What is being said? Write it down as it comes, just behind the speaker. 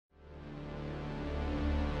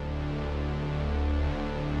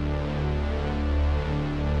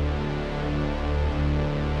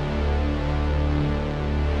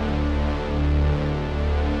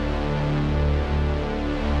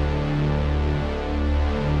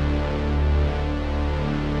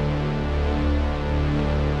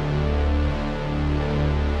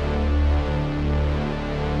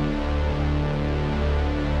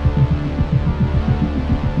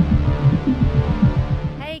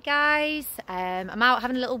guys, I'm out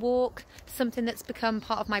having a little walk, something that's become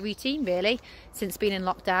part of my routine really since being in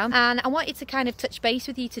lockdown, and I wanted to kind of touch base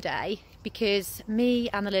with you today because me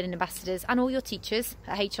and the Learning Ambassadors and all your teachers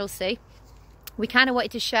at HLC, we kind of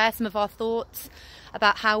wanted to share some of our thoughts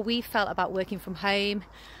about how we felt about working from home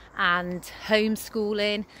and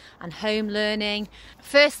homeschooling and home learning.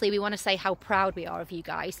 Firstly, we want to say how proud we are of you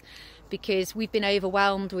guys, because we've been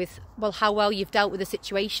overwhelmed with, well, how well you've dealt with the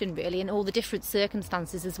situation really, and all the different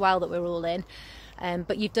circumstances as well that we're all in.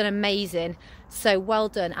 But you've done amazing, so well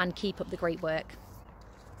done, and keep up the great work.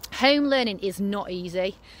 Home learning is not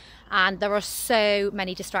easy, and there are so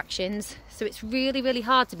many distractions, so it's really, really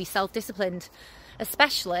hard to be self-disciplined,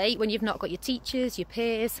 especially when you've not got your teachers, your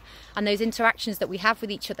peers, and those interactions that we have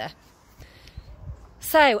with each other.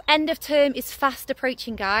 So, end of term is fast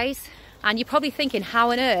approaching, guys. And you're probably thinking,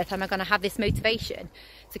 how on earth am I going to have this motivation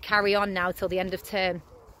to carry on now till the end of term?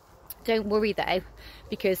 Don't worry though,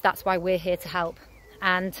 because that's why we're here to help.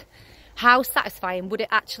 And how satisfying would it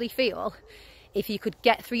actually feel if you could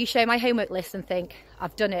get through your Show My Homework list and think,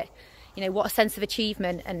 I've done it. You know, what a sense of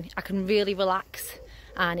achievement, and I can really relax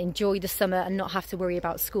and enjoy the summer and not have to worry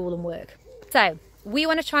about school and work. So we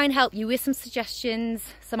want to try and help you with some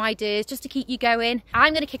suggestions, some ideas, just to keep you going.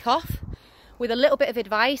 I'm going to kick off with a little bit of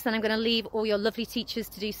advice, and I'm going to leave all your lovely teachers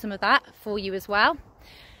to do some of that for you as well.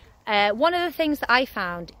 One of the things that I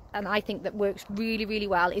found, and I think that works really, really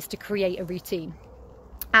well, is to create a routine.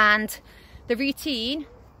 And the routine,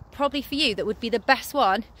 probably for you, that would be the best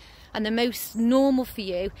one and the most normal for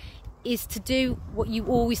you, is to do what you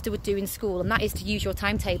always would do in school, and that is to use your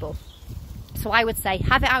timetable. So I would say,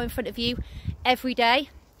 have it out in front of you every day.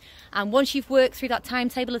 And once you've worked through that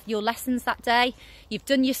timetable of your lessons that day, you've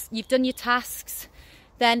done your tasks,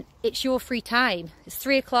 then it's your free time. It's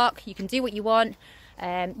 3 o'clock, you can do what you want.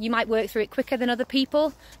 You might work through it quicker than other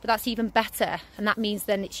people, but that's even better. And that means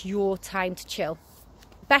then it's your time to chill.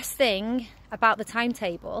 Best thing about the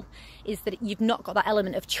timetable is that you've not got that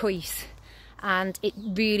element of choice, and it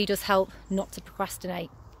really does help not to procrastinate.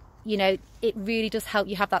 You know, it really does help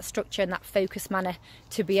you have that structure and that focused manner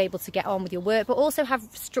to be able to get on with your work, but also have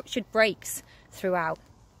structured breaks throughout.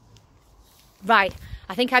 Right,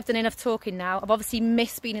 I think I've done enough talking now. I've obviously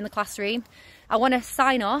missed being in the classroom. I want to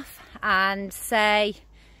sign off and say,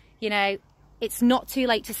 you know, it's not too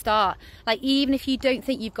late to start. Like, even if you don't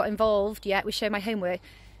think you've got involved yet with Show My Homework,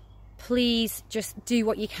 please just do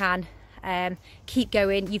what you can. Keep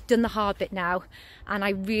going. You've done the hard bit now, and I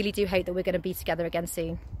really do hope that we're going to be together again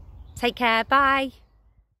soon. Take care, bye.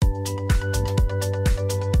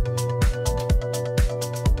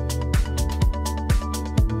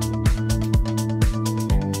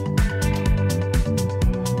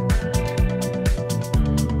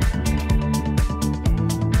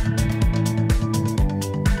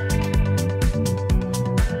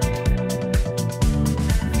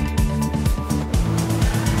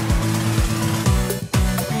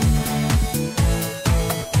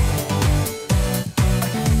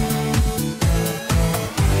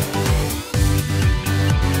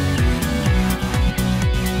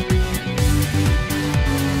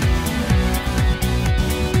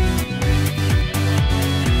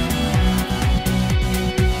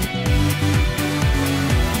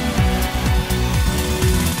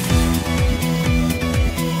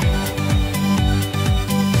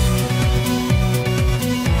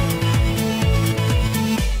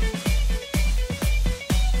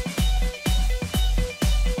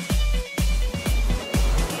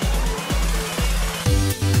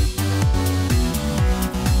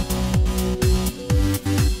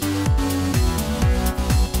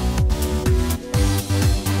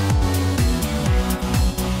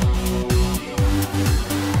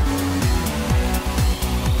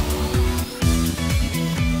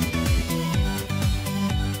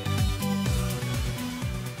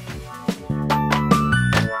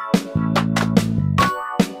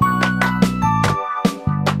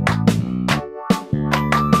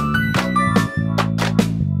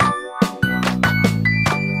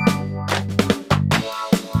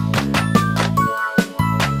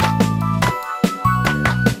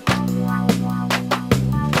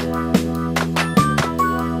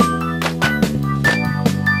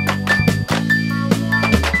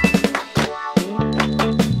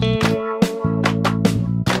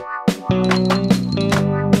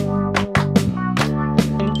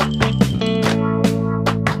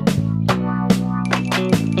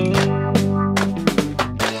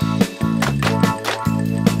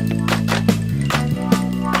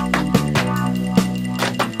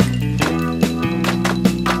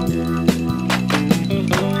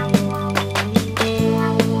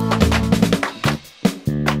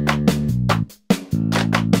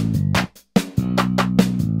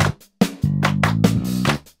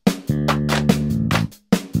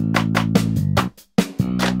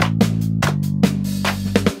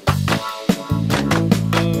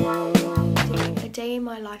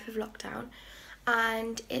 lockdown,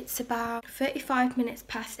 and it's about 35 minutes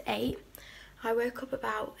past 8. I woke up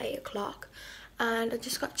about 8 o'clock and I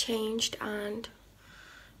just got changed and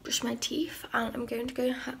brushed my teeth, and I'm going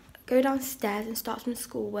to go downstairs and start some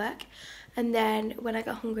schoolwork, and then when I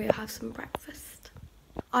get hungry I'll have some breakfast.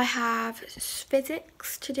 I have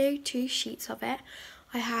physics to do, 2 sheets of it.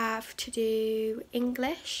 I have to do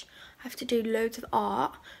English. I have to do loads of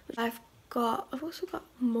art. I've also got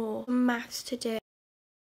more maths to do.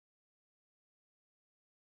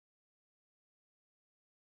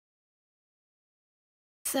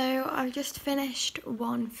 So I've just finished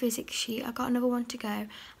one physics sheet. I've got another one to go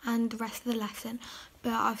and the rest of the lesson,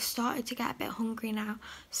 but I've started to get a bit hungry now,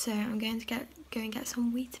 so I'm going to go and get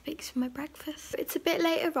some Weetabix for my breakfast. It's a bit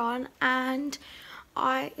later on, and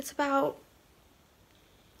it's about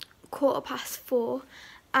 4:15,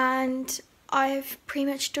 and I've pretty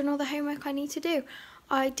much done all the homework I need to do.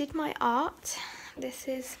 I did my art. This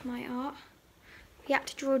is my art. You have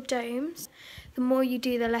to draw domes. The more you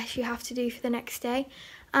do, the less you have to do for the next day.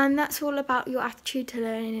 And that's all about your attitude to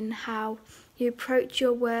learning and how you approach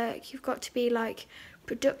your work. You've got to be like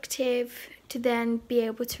productive to then be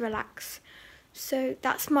able to relax. So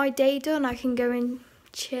that's my day done. I can go and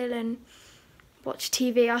chill and watch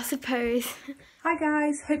TV, I suppose. Hi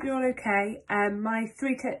guys, hope you're all okay. My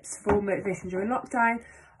 3 tips for motivation during lockdown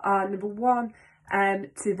are: number 1,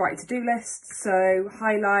 to write a to-do list. So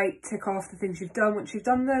highlight, tick off the things you've done once you've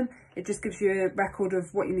done them. It just gives you a record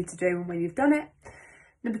of what you need to do and when you've done it.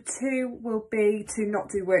 Number 2 will be to not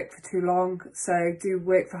do work for too long. So do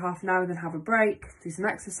work for half an hour, then have a break, do some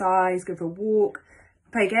exercise, go for a walk,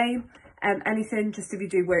 play a game. Anything, just if you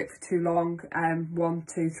do work for too long, 1,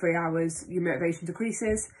 2, 3 hours, your motivation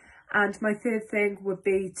decreases. And my 3rd thing would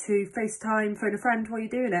be to FaceTime, phone a friend while you're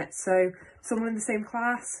doing it. So someone in the same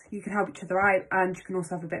class, you can help each other out, and you can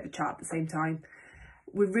also have a bit of a chat at the same time.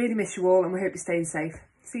 We really miss you all, and we hope you're staying safe.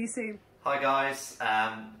 See you soon. Hi guys,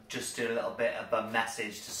 just doing a little bit of a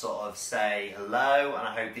message to sort of say hello, and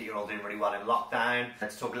I hope that you're all doing really well in lockdown.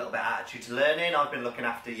 Let's talk a little bit attitude to learning. I've been looking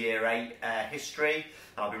after Year 8 history,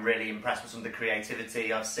 and I've been really impressed with some of the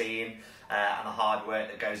creativity I've seen and the hard work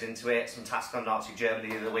that goes into it. Some tasks on Nazi Germany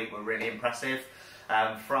the other week were really impressive.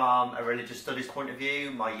 From a religious studies point of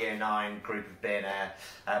view, my Year 9 group have been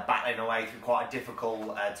battling away through quite a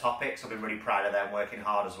difficult topic, so I've been really proud of them working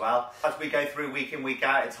hard as well. As we go through week in, week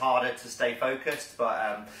out, it's harder to stay focused,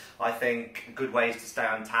 but I think good ways to stay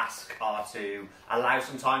on task are to allow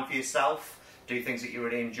some time for yourself, do things that you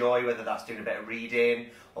really enjoy, whether that's doing a bit of reading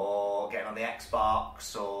or getting on the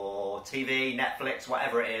Xbox or TV, Netflix,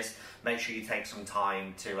 whatever it is. Make sure you take some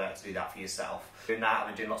time to do that for yourself. Doing that, I've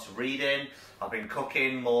been doing lots of reading, I've been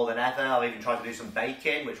cooking more than ever, I've even tried to do some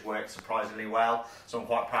baking, which worked surprisingly well, so I'm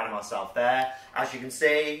quite proud of myself there. As you can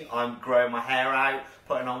see, I'm growing my hair out,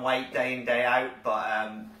 putting on weight day in, day out,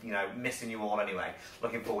 but you know, missing you all anyway.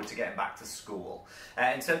 Looking forward to getting back to school.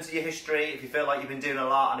 In terms of your history, if you feel like you've been doing a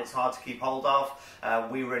lot and it's hard to keep hold of,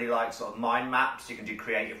 we really like sort of mind maps. You can do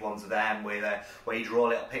creative ones of them with, where you draw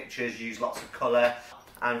little pictures, use lots of colour.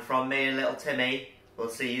 And from me and little Timmy, we'll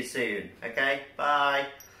see you soon. Okay, bye.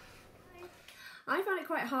 I found it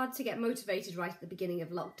quite hard to get motivated right at the beginning of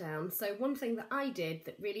lockdown, so one thing that I did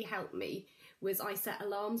that really helped me was I set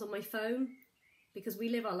alarms on my phone, because we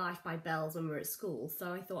live our life by bells when we're at school,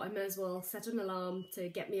 so I thought I may as well set an alarm to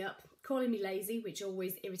get me up, calling me lazy, which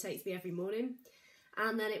always irritates me every morning,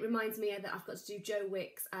 and then it reminds me that I've got to do Joe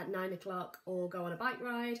Wicks at 9 o'clock or go on a bike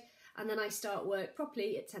ride, and then I start work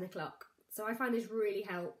properly at 10 o'clock. So I find this really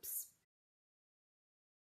helps.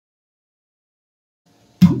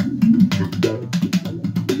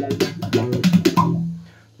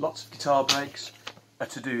 Lots of guitar breaks, a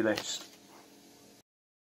to-do list.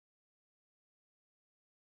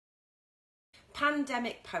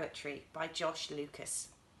 Pandemic Poetry by Josh Lucas.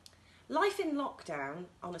 Life in lockdown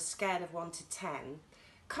on a scale of 1 to 10,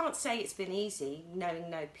 can't say it's been easy, knowing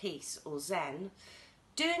no peace or zen.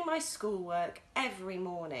 Doing my schoolwork every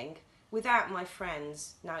morning without my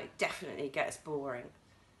friends, now it definitely gets boring.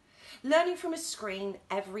 Learning from a screen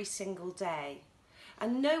every single day,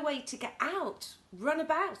 and no way to get out, run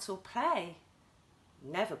about or play.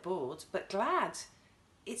 Never bored, but glad.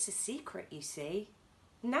 It's a secret, you see.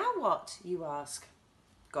 Now what, you ask?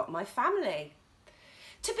 Got my family.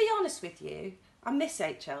 To be honest with you, I miss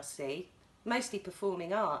HLC, mostly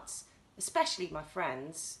performing arts, especially my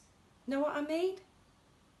friends. Know what I mean?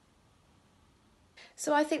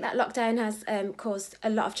 So I think that lockdown has caused a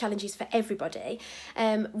lot of challenges for everybody.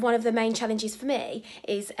 One of the main challenges for me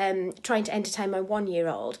is trying to entertain my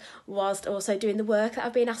 1-year-old whilst also doing the work that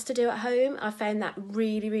I've been asked to do at home. I found that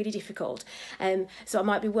really, really difficult. So I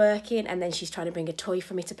might be working and then she's trying to bring a toy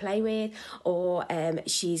for me to play with, or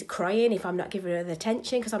she's crying if I'm not giving her the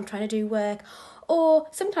attention because I'm trying to do work. Or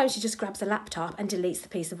sometimes she just grabs a laptop and deletes the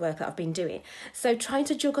piece of work that I've been doing. So trying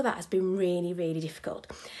to juggle that has been really, really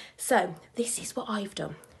difficult. So this is what I've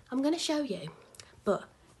done. I'm going to show you, but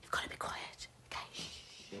you've got to be quiet. Okay,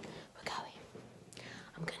 shh, we're going.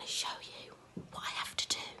 I'm going to show you what I have to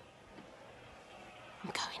do. I'm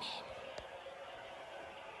going in.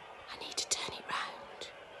 I need to turn it round.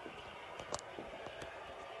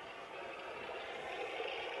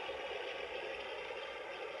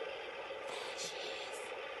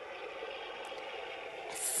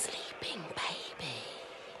 Baby.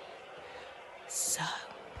 So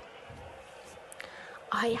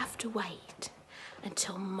I have to wait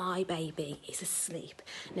until my baby is asleep.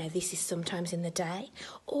 Now this is sometimes in the day,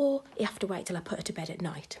 or you have to wait till I put her to bed at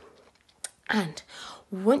night. And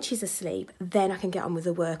once she's asleep, then I can get on with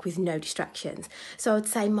the work with no distractions. So I'd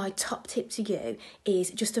say my top tip to you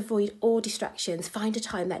is just avoid all distractions. Find a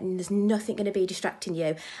time that there's nothing going to be distracting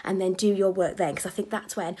you, and then do your work then, because I think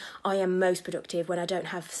that's when I am most productive, when I don't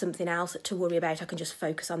have something else to worry about. I can just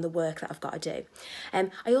focus on the work that I've got to do.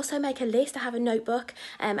 I also make a list. I have a notebook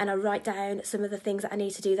and I write down some of the things that I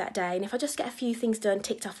need to do that day. And if I just get a few things done,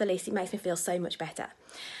 ticked off the list, it makes me feel so much better.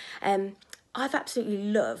 I've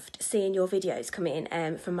absolutely loved seeing your videos come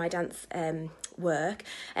in from my dance work,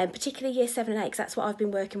 particularly year 7 and 8, because that's what I've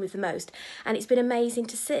been working with the most. And it's been amazing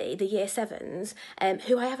to see the year 7s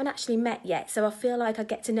who I haven't actually met yet. So I feel like I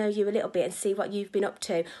get to know you a little bit and see what you've been up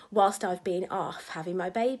to whilst I've been off having my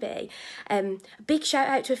baby. Big shout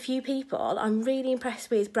out to a few people. I'm really impressed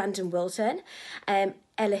with Brandon Wilton, Ella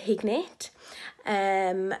Hignett,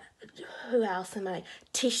 who else am I?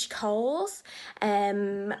 Tish Coles,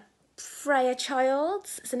 Freya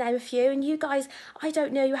Childs, to name a few. And you guys, I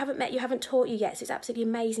don't know, you haven't met, you haven't taught you yet, so it's absolutely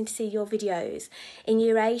amazing to see your videos. In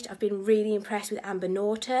year 8, I've been really impressed with Amber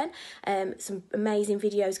Norton, some amazing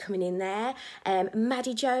videos coming in there,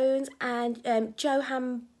 Maddie Jones and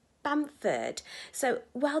Johan Bamford. So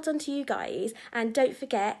well done to you guys, and don't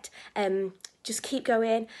forget, just keep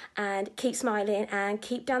going and keep smiling and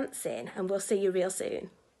keep dancing, and we'll see you real soon.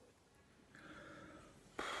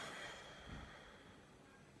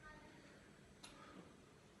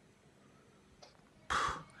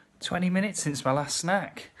 20 minutes since my last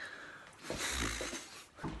snack.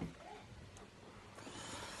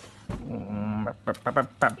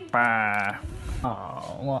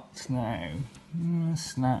 Oh, what's now?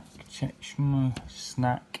 Snack, check my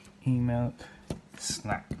snack, email,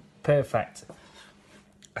 snack. Perfect.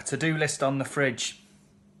 A to-do list on the fridge.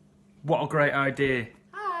 What a great idea.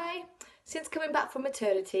 Hi. Since coming back from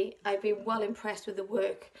maternity, I've been well impressed with the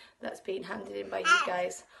work that's been handed in by you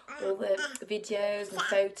guys. All the videos and the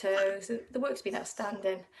photos, the work's been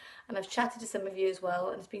outstanding, and I've chatted to some of you as well,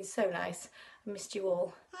 and it's been so nice. I missed you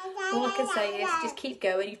all. All I can say is just keep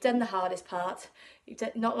going. You've done the hardest part. You've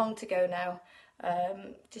done not long to go now.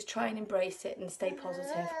 Just try and embrace it and stay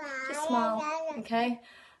positive. Just smile, okay?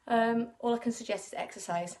 All I can suggest is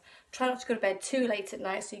exercise. Try not to go to bed too late at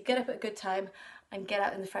night, so you get up at a good time and get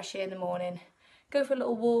out in the fresh air in the morning. Go for a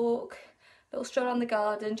little walk, a little stroll around the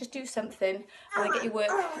garden, just do something, and then get your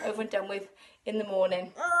work over and done with in the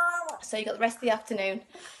morning. So you've got the rest of the afternoon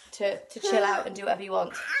to chill out and do whatever you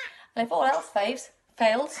want. And if all else fails,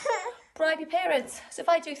 bribe your parents. So if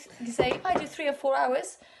I do 3 or 4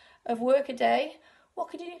 hours of work a day, what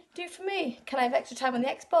could you do for me? Can I have extra time on the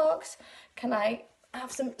Xbox? Can I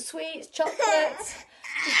have some sweets, chocolates?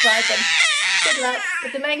 Just bribe them. Good luck.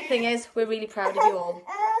 But the main thing is, we're really proud of you all.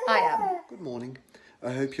 I am. Good morning.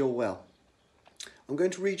 I hope you're well. I'm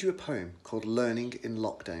going to read you a poem called Learning in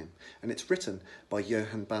Lockdown, and it's written by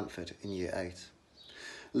Johan Bamford in year 8.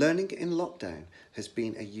 Learning in lockdown has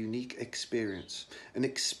been a unique experience, an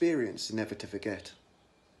experience never to forget.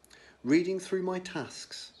 Reading through my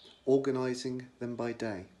tasks, organising them by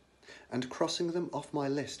day, and crossing them off my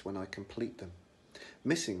list when I complete them,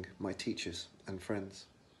 missing my teachers and friends.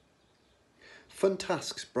 Fun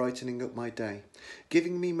tasks brightening up my day,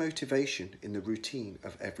 giving me motivation in the routine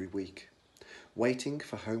of every week. Waiting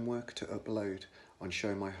for homework to upload on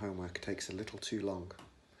Show My Homework takes a little too long.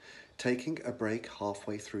 Taking a break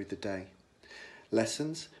halfway through the day.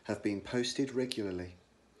 Lessons have been posted regularly.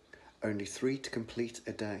 Only 3 to complete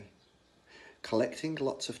a day. Collecting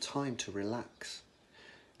lots of time to relax.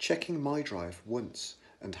 Checking my drive once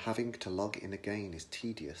and having to log in again is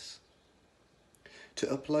tedious. To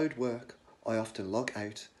upload work I often log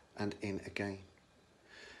out and in again.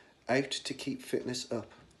 Out to keep fitness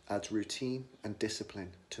up adds routine and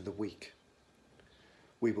discipline to the week.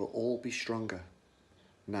 We will all be stronger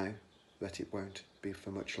now that it won't be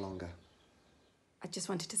for much longer. I just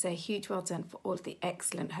wanted to say a huge well done for all of the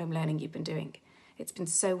excellent home learning you've been doing. It's been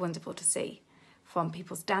so wonderful to see, from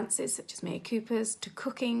people's dances such as Mia Cooper's to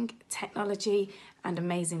cooking, technology and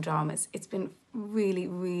amazing dramas. It's been really,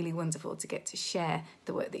 really wonderful to get to share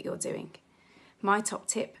the work that you're doing. My top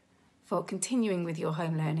tip for continuing with your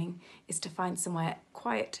home learning is to find somewhere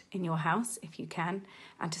quiet in your house if you can,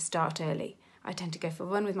 and to start early. I tend to go for a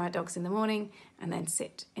run with my dogs in the morning and then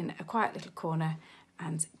sit in a quiet little corner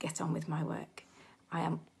and get on with my work. I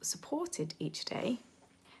am supported each day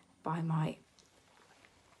by my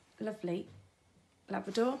lovely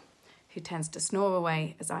Labrador, who tends to snore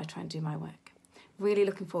away as I try and do my work. Really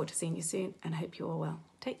looking forward to seeing you soon and hope you're all well.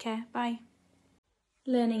 Take care, bye.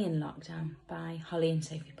 Learning in Lockdown by Holly and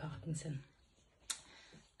Sophie Parkinson.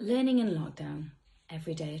 Learning in lockdown,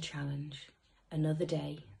 every day a challenge, another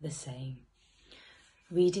day the same.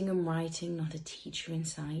 Reading and writing, not a teacher in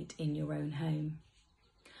sight in your own home.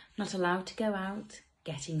 Not allowed to go out,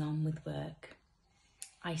 getting on with work.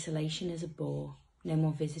 Isolation is a bore, no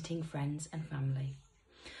more visiting friends and family.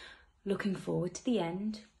 Looking forward to the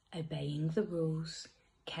end, obeying the rules,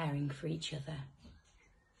 caring for each other.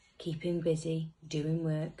 Keeping busy, doing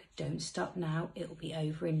work, don't stop now, it'll be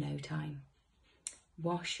over in no time.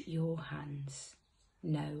 Wash your hands,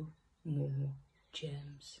 no more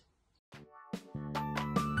germs.